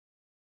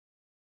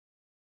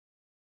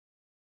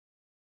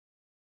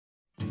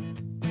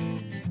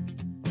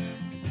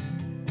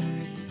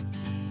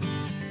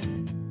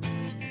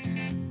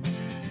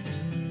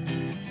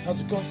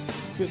How's it, guys?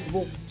 First of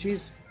all,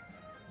 cheers.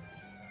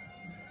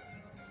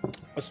 I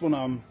just want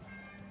to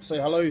say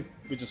hello.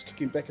 We're just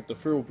kicking back at the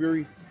Feral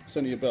Brewery. It's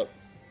only about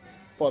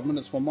 5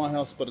 minutes from my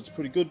house, but it's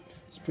pretty good.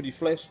 It's pretty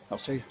flash. I'll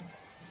show you.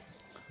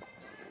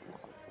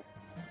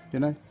 You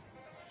know,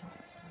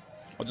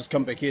 I just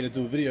come back here to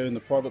do a video in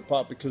the private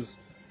part because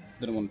I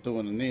didn't want to do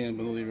it in there,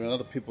 but all the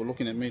other people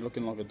looking at me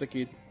looking like a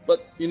dickhead.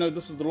 But you know,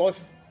 this is the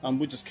life.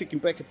 We're just kicking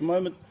back at the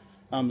moment.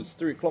 It's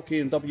 3 o'clock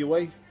here in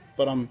WA,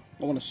 but I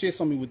want to share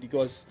something with you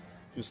guys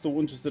if you're still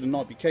interested in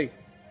iBK.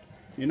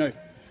 You know,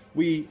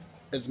 we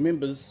as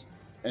members,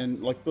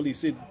 and like Billy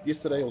said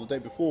yesterday or the day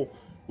before,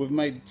 we've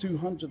made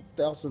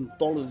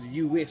 $200,000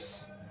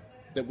 US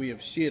that we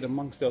have shared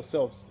amongst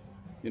ourselves.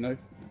 You know,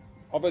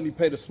 I've only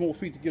paid a small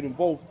fee to get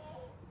involved,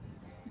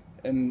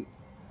 and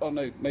I don't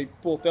know, made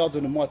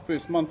 4,000 in my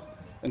first month,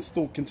 and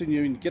still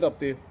continuing to get up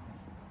there.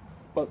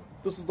 But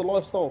this is the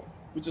lifestyle.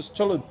 We're just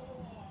chilling.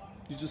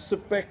 You just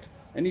sit back,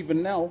 and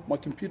even now my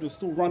computer's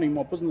still running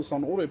my business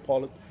on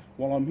autopilot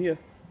while I'm here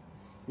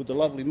with the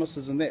lovely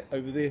missus and that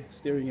over there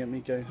staring at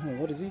me going, oh,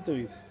 what is he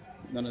doing?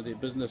 None of their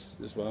business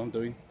is what I'm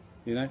doing,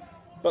 you know.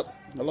 But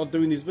I love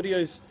doing these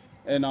videos,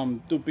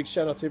 and do a big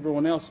shout out to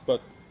everyone else.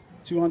 But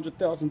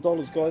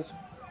 $200,000, guys,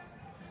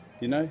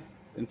 you know,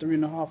 in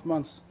 3.5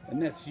 months,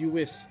 and that's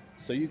US.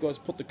 So you guys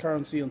put the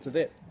currency into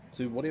that,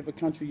 to whatever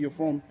country you're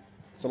from.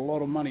 It's a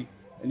lot of money.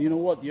 And you know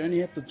what, you only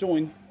have to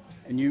join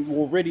and you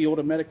already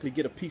automatically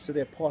get a piece of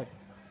that pie.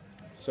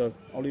 So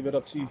I'll leave it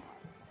up to you.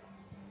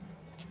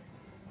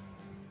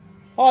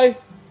 Hi.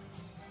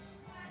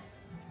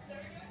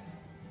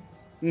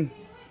 I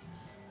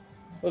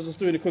was just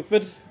doing a quick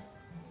vid.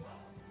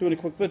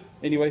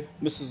 Anyway,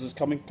 Mrs. is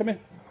coming. Come here.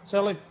 Say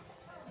hello.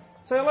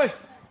 Say hello.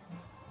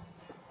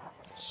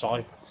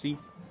 Shy. See?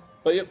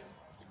 But yep,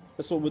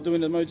 that's what we're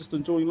doing at the moment. Just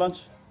enjoying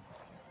lunch.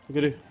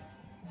 Look at her.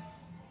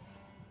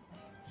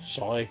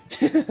 Shy.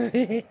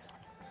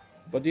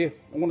 But yeah,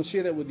 I want to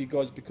share that with you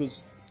guys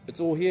because it's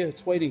all here.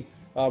 It's waiting.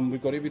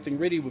 We've got everything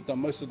ready. We've done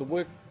most of the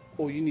work.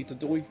 All you need to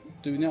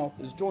do now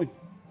is join.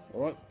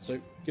 Alright, so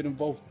get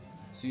involved.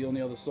 See you on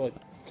the other side.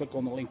 Click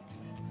on the link.